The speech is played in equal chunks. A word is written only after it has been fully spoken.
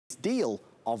deal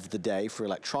of the day for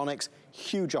electronics.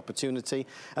 Huge opportunity.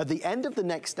 At the end of the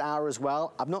next hour as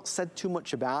well, I've not said too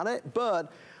much about it,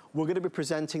 but we're going to be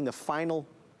presenting the final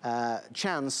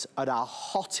chance at our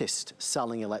hottest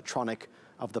selling electronic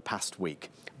of the past week.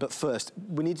 But first,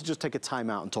 we need to just take a time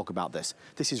out and talk about this.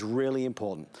 This is really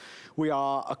important. We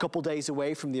are a couple days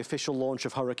away from the official launch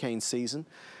of hurricane season.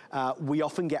 We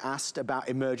often get asked about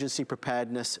emergency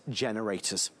preparedness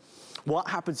generators. What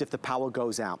happens if the power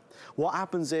goes out? What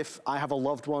happens if I have a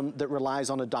loved one that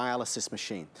relies on a dialysis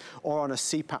machine or on a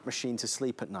CPAP machine to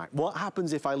sleep at night? What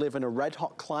happens if I live in a red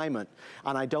hot climate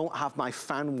and I don't have my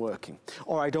fan working,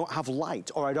 or I don't have light,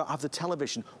 or I don't have the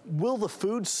television? Will the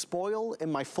food spoil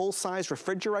in my full-size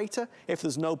refrigerator if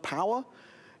there's no power?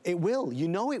 It will, you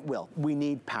know it will. We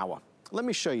need power. Let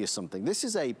me show you something. This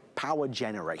is a power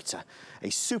generator, a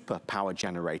super power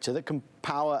generator that can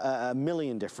power a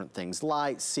million different things: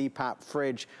 lights, CPAP,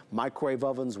 fridge, microwave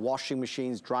ovens, washing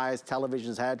machines, dryers,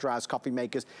 televisions, hair dryers, coffee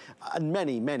makers, and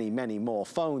many, many, many more.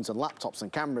 Phones and laptops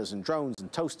and cameras and drones and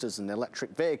toasters and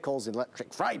electric vehicles,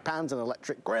 electric fry pans and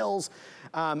electric grills.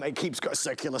 It keeps got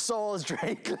circular saws,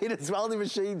 drain cleaners, welding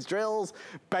machines, drills,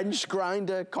 bench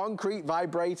grinder, concrete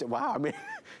vibrator. Wow, I mean,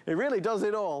 it really does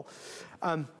it all.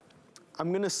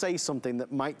 I'm gonna say something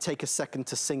that might take a second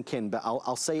to sink in, but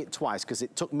I'll say it twice because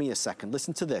it took me a second.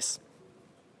 Listen to this.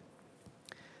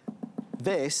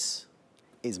 This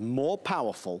is more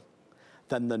powerful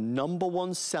than the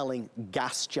 #1 selling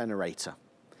gas generator.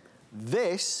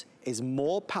 This is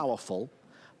more powerful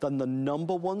than the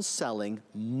 #1 selling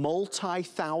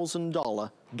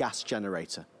multi-$1,000 gas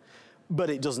generator.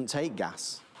 But it doesn't take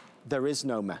gas. There is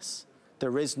no mess.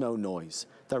 There is no noise.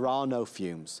 There are no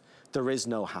fumes. There is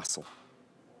no hassle.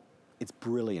 It's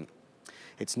brilliant.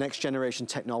 It's next generation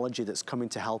technology that's coming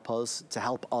to help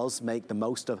us make the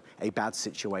most of a bad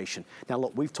situation. Now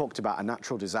look, we've talked about a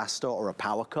natural disaster or a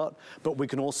power cut, but we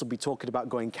can also be talking about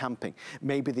going camping,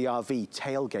 maybe the RV,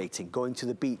 tailgating, going to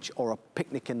the beach, or a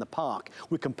picnic in the park.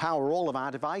 We can power all of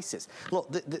our devices.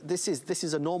 Look, this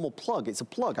is a normal plug. It's a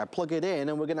plug. I plug it in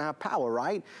and we're gonna have power,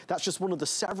 right? That's just one of the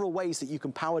several ways that you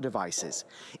can power devices.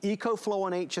 EcoFlow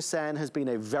on HSN has been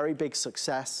a very big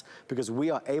success because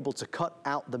we are able to cut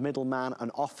out the middleman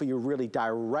and offer you really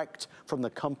direct from the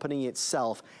company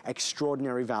itself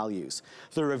extraordinary values.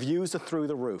 The reviews are through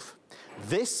the roof.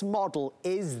 This model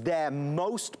is their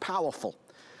most powerful.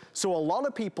 So a lot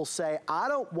of people say, I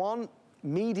don't want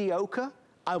mediocre,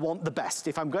 I want the best.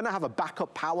 If I'm gonna have a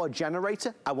backup power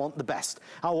generator, I want the best.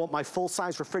 I want my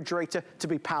full-size refrigerator to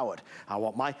be powered. I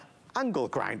want my angle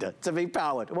grinder to be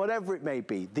powered, whatever it may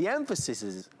be. The emphasis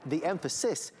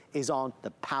is on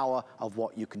the power of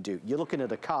what you can do. You're looking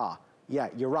at a car. Yeah,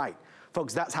 you're right.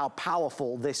 Folks, that's how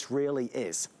powerful this really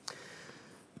is.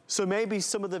 So maybe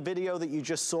some of the video that you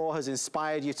just saw has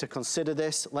inspired you to consider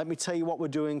this. Let me tell you what we're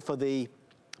doing for the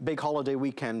big holiday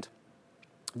weekend.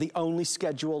 The only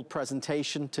scheduled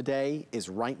presentation today is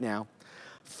right now.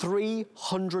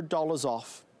 $300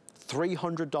 off,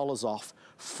 $300 off,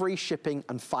 free shipping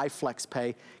and 5 flex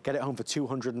pay. Get it home for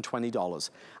 $220.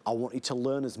 I want you to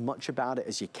learn as much about it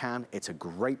as you can. It's a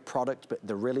great product, but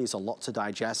there really is a lot to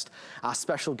digest. Our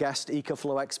special guest,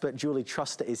 EcoFlow expert Julie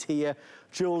Truster, is here.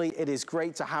 Julie, it is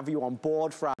great to have you on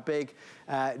board for our big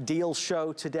deal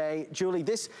show today. Julie,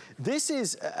 this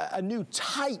is a new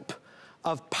type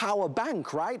of power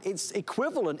bank, right? It's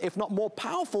equivalent, if not more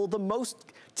powerful, than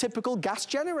most typical gas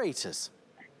generators.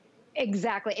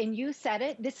 Exactly, and you said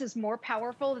it, this is more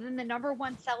powerful than the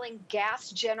 #1 selling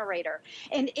gas generator.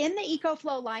 And in the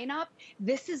EcoFlow lineup,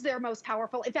 this is their most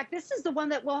powerful. In fact, this is the one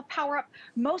that will power up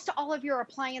most all of your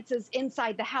appliances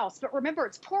inside the house. But remember,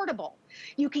 it's portable.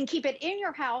 You can keep it in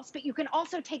your house, but you can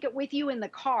also take it with you in the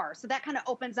car. So that kind of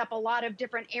opens up a lot of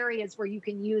different areas where you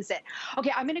can use it.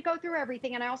 Okay, I'm gonna go through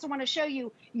everything, and I also wanna show you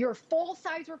your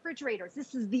full-size refrigerators.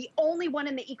 This is the only one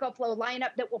in the EcoFlow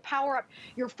lineup that will power up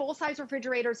your full-size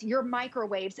refrigerators, your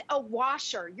microwaves, a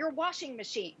washer, your washing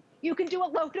machine. You can do a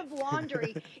load of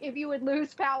laundry if you would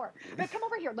lose power. But come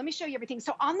over here, let me show you everything.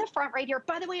 So on the front right here,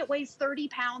 by the way, it weighs 30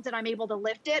 pounds and I'm able to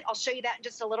lift it. I'll show you that in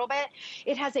just a little bit.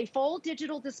 It has a full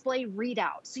digital display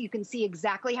readout, so you can see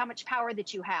exactly how much power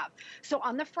that you have. So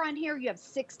on the front here, you have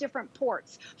 6 different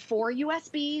ports, 4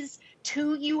 USBs,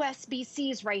 2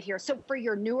 USB-Cs right here. So for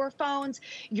your newer phones,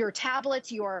 your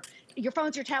tablets, your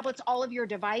phones, your tablets, all of your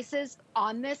devices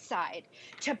on this side.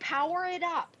 To power it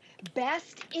up,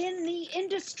 Best in the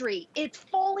industry. It's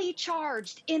fully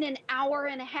charged in an hour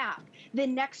and a half. The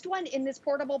next one in this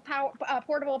portable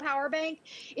power bank,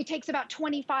 it takes about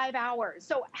 25 hours.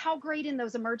 So how great in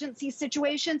those emergency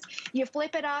situations? You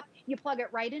flip it up, you plug it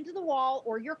right into the wall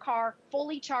or your car,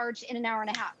 fully charged in an hour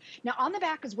and a half. Now on the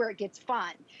back is where it gets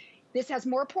fun. This has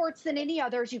more ports than any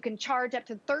others. You can charge up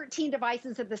to 13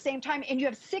 devices at the same time, and you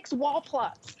have 6 wall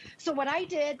plugs. So what I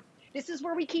did, this is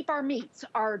where we keep our meats,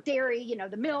 our dairy, you know,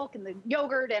 the milk and the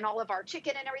yogurt and all of our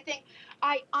chicken and everything.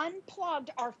 I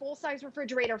unplugged our full-size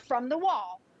refrigerator from the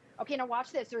wall. Okay, now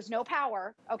watch this. There's no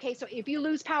power. Okay, so if you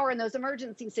lose power in those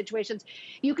emergency situations,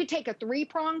 you could take a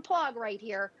 3-prong plug right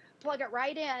here, plug it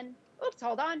right in. Oops,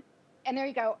 hold on. And there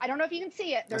you go. I don't know if you can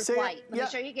see it. There's light. Let me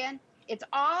show you again. It's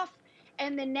off.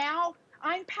 And then now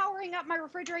I'm powering up my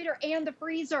refrigerator and the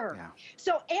freezer. Yeah.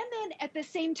 So, and then at the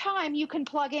same time, you can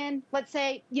plug in, let's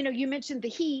say, you know, you mentioned the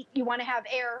heat, you want to have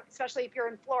air, especially if you're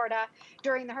in Florida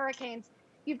during the hurricanes.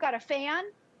 You've got a fan,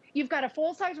 you've got a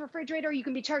full-size refrigerator, you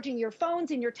can be charging your phones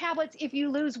and your tablets. If you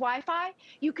lose Wi-Fi,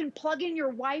 you can plug in your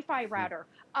Wi-Fi router,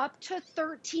 up to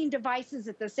 13 devices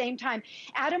at the same time.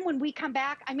 Adam, when we come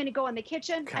back, I'm going to go in the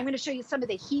kitchen. Okay. I'm going to show you some of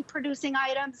the heat-producing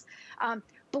items.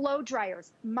 Blow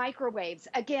dryers, microwaves,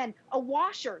 again, a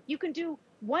washer. You can do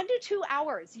 1 to 2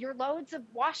 hours, your loads of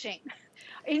washing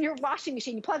in your washing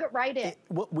machine. You plug it right in.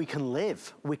 We can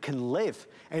live. We can live.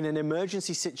 In an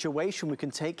emergency situation, we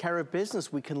can take care of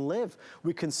business. We can live.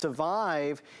 We can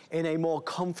survive in a more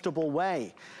comfortable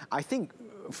way. I think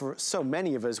for so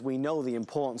many of us, we know the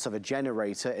importance of a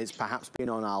generator. It's perhaps been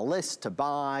on our list to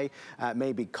buy,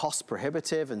 maybe cost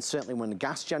prohibitive, and certainly when a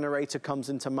gas generator comes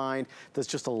into mind, there's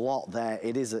just a lot there.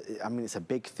 It is, I mean, it's a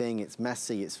big thing. It's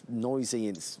messy, it's noisy,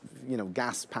 it's, you know,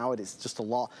 gas powered. It's just a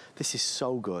lot. This is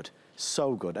so good.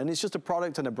 So good. And it's just a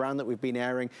product and a brand that we've been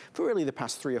airing for really the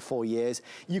past 3 or 4 years.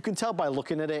 You can tell by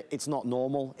looking at it, it's not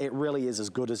normal. It really is as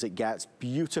good as it gets.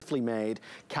 Beautifully made.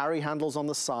 Carry handles on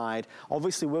the side.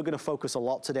 Obviously, we're going to focus a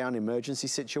lot today on emergency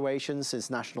situations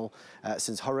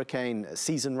since hurricane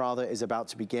season rather is about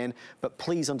to begin. But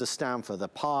please understand, for the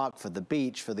park, for the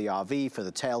beach, for the RV, for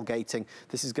the tailgating,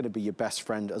 this is going to be your best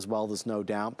friend as well, there's no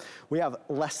doubt. We have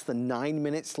less than 9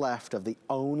 minutes left of the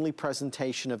only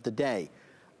presentation of the day.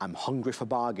 I'm hungry for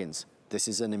bargains. This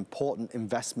is an important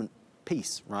investment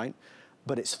piece, right?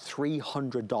 But it's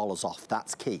 $300 off,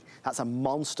 that's key. That's a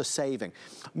monster saving.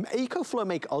 EcoFlow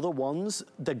make other ones,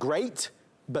 they're great,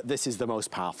 but this is the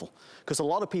most powerful. Because a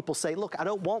lot of people say, look, I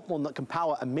don't want one that can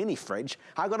power a mini fridge,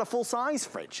 I've got a full-size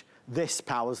fridge. This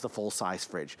powers the full-size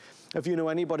fridge. If you know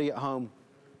anybody at home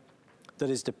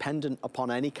that is dependent upon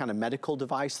any kind of medical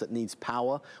device that needs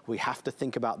power, we have to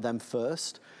think about them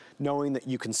first. Knowing that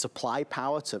you can supply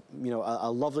power to, you know, a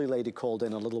lovely lady called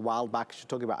in a little while back, she's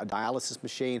talking about a dialysis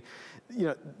machine. You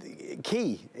know,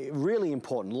 key, really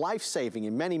important, life-saving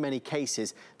in many, many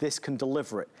cases, this can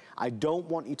deliver it. I don't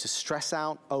want you to stress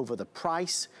out over the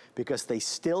price because they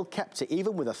still kept it,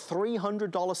 even with a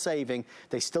 $300 saving,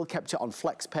 they still kept it on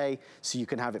FlexPay, so you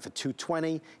can have it for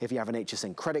 $220. If you have an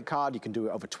HSN credit card, you can do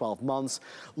it over 12 months.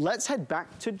 Let's head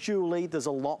back to Julie. There's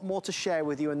a lot more to share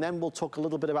with you, and then we'll talk a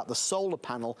little bit about the solar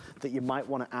panel that you might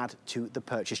want to add to the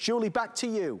purchase. Julie, back to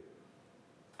you.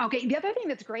 Okay, the other thing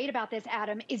that's great about this,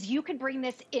 Adam, is you can bring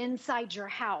this inside your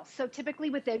house. So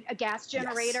typically with a gas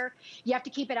generator, you have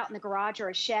to keep it out in the garage or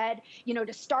a shed. You know,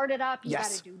 to start it up, you got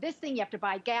to do this thing. You have to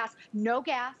buy gas. No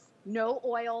gas, no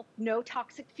oil, no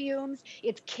toxic fumes.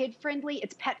 It's kid-friendly,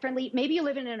 it's pet-friendly. Maybe you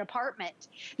live in an apartment.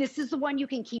 This is the one you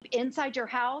can keep inside your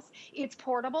house. It's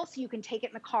portable, so you can take it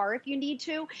in the car if you need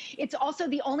to. It's also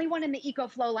the only one in the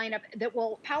EcoFlow lineup that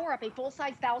will power up a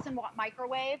full-size 1,000-watt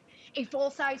microwave, a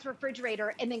full-size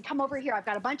refrigerator, and then come over here. I've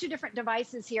got a bunch of different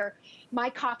devices here. My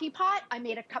coffee pot, I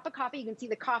made a cup of coffee. You can see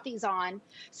the coffee's on.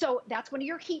 So that's one of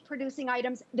your heat-producing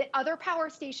items that other power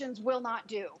stations will not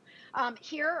do.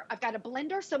 Here, I've got a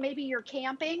blender, so maybe you're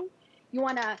camping. You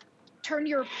want to turn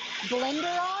your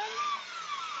blender on.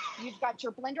 You've got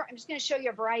your blender. I'm just going to show you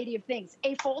a variety of things.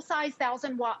 A full-size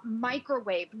 1,000-watt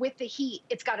microwave with the heat.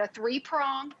 It's got a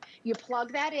 3-prong. You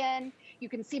plug that in. You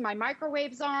can see my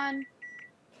microwave's on.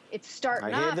 It's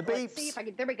starting up. I hear the beeps. Let's see if I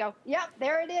can, there we go. Yep,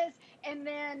 there it is. And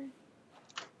then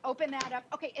open that up.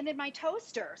 Okay, and then my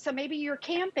toaster. So maybe you're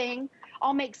camping.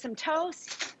 I'll make some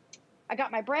toast. I got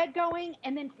my bread going,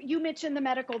 and then you mentioned the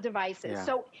medical devices. Yeah.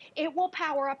 So it will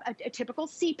power up a typical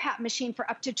CPAP machine for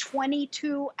up to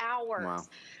 22 hours. Wow.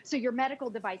 So your medical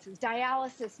devices,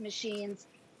 dialysis machines,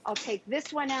 I'll take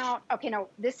this one out. Okay, no,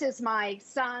 this is my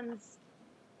son's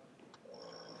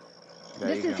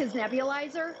This is his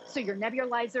nebulizer. So your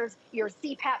nebulizers, your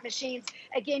CPAP machines,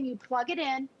 again, you plug it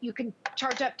in. You can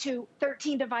charge up to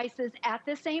 13 devices at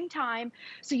the same time.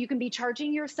 So you can be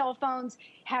charging your cell phones,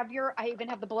 I even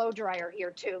have the blow dryer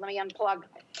here too. Let me unplug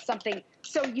something.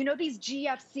 So you know these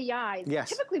GFCIs? Yes.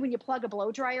 Typically when you plug a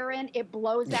blow dryer in, it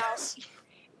blows out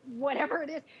whatever it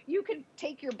is. You can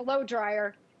take your blow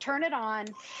dryer, turn it on.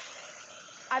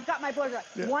 I've got my blow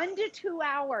dryer. 1 to 2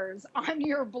 hours on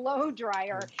your blow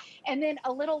dryer. And then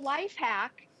a little life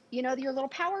hack, you know, your little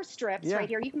power strips right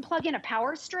here. You can plug in a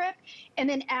power strip and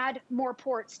then add more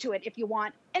ports to it if you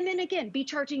want. And then again, be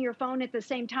charging your phone at the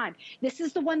same time. This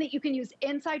is the one that you can use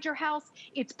inside your house.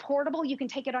 It's portable. You can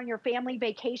take it on your family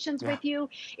vacations with you.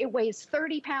 It weighs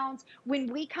 30 pounds.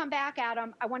 When we come back,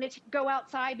 Adam, I wanted to go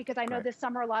outside because I know this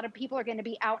summer a lot of people are going to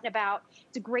be out and about.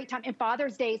 It's a great time. And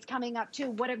Father's Day is coming up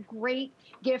too. What a great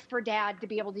gift for Dad to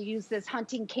be able to use this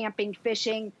hunting, camping,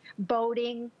 fishing,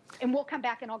 boating. And we'll come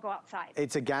back and I'll go outside.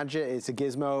 It's a gadget, it's a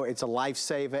gizmo, it's a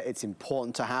lifesaver. It's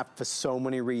important to have for so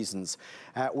many reasons.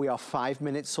 We are 5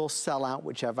 minutes or sell out,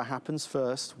 whichever happens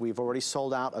first. We've already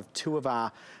sold out of 2 of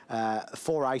our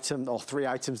 3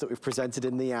 items that we've presented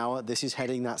in the hour. This is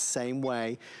heading that same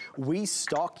way. We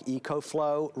stock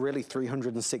EcoFlow really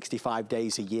 365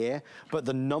 days a year, but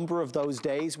the number of those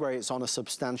days where it's on a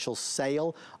substantial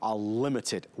sale are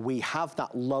limited. We have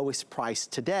that lowest price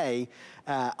today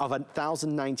of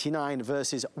 $1,099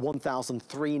 versus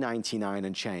 $1,399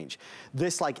 and change.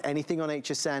 This, like anything on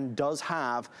HSN, does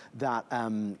have that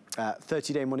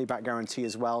 30-day money-back guarantee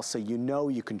as well, so you know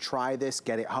you can try this,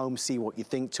 get it home, see what you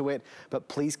think to it, but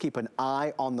please keep an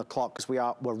eye on the clock because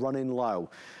we're running low.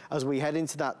 As we head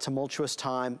into that tumultuous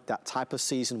time, that type of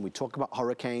season, we talk about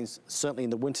hurricanes, certainly in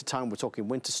the wintertime, we're talking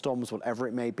winter storms, whatever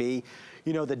it may be.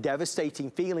 You know, the devastating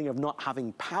feeling of not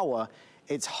having power,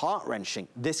 it's heart-wrenching.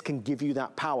 This can give you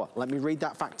that power. Let me read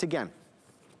that fact again.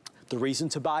 The reason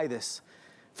to buy this,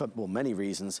 for, well, many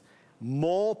reasons,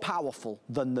 more powerful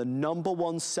than the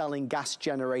 #1 selling gas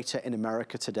generator in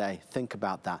America today. Think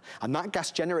about that. And that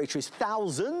gas generator is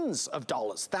thousands of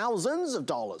dollars, thousands of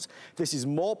dollars. This is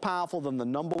more powerful than the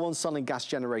 #1 selling gas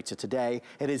generator today.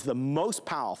 It is the most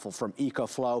powerful from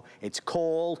EcoFlow. It's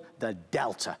called the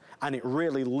Delta, and it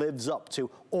really lives up to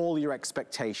all your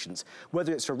expectations.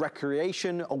 Whether it's for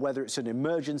recreation or whether it's an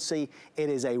emergency, it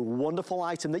is a wonderful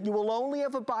item that you will only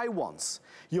ever buy once.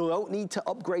 You don't need to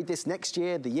upgrade this next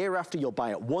year, the year after. You'll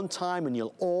buy it one time and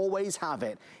you'll always have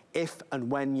it if and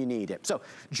when you need it. So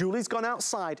Julie's gone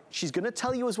outside. She's going to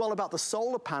tell you as well about the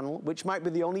solar panel, which might be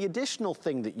the only additional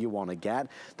thing that you want to get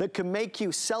that can make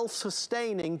you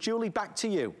self-sustaining. Julie, back to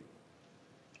you.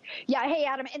 Yeah, hey,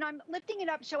 Adam, and I'm lifting it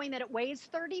up, showing that it weighs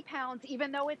 30 pounds,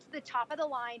 even though it's the top of the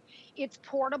line. It's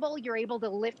portable. You're able to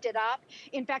lift it up.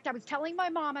 In fact, I was telling my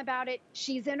mom about it.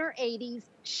 She's in her 80s.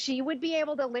 She would be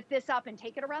able to lift this up and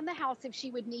take it around the house if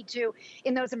she would need to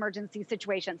in those emergency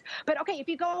situations. But okay, if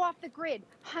you go off the grid,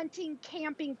 hunting,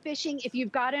 camping, fishing, if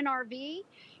you've got an RV,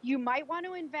 you might want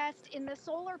to invest in the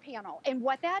solar panel. And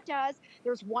what that does,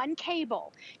 there's one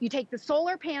cable. You take the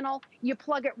solar panel, you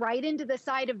plug it right into the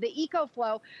side of the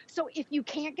EcoFlow. So if you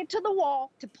can't get to the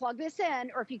wall to plug this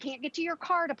in, or if you can't get to your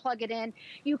car to plug it in,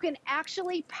 you can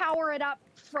actually power it up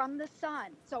from the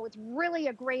sun. So it's really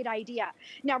a great idea.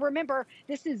 Now remember,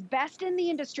 this is best in the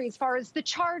industry as far as the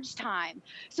charge time.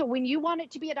 So when you want it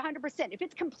to be at 100%, if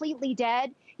it's completely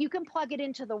dead, you can plug it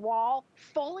into the wall,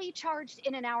 fully charged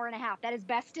in an hour and a half. That is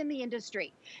best in the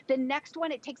industry. The next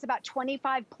one, it takes about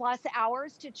 25 plus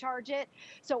hours to charge it.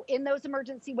 So in those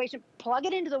emergency situations, plug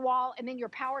it into the wall and then you're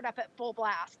powered up at full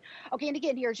blast. Okay, and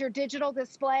again, here's your digital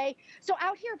display. So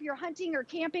out here, if you're hunting or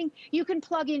camping, you can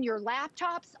plug in your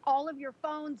laptops, all of your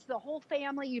phones, the whole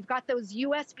family. You've got those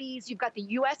USBs, you've got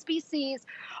the USB-Cs.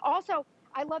 Also,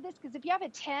 I love this because if you have a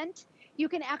tent, you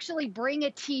can actually bring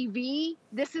a TV.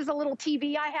 This is a little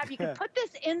TV I have. You can put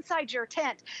this inside your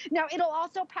tent. Now, it'll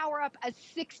also power up a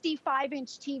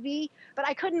 65-inch TV, but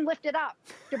I couldn't lift it up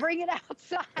to bring it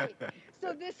outside.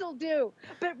 So this will do.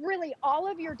 But really, all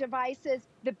of your devices,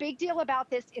 the big deal about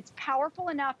this, it's powerful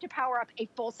enough to power up a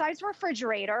full-size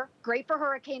refrigerator, great for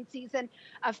hurricane season,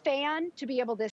 a fan to be able to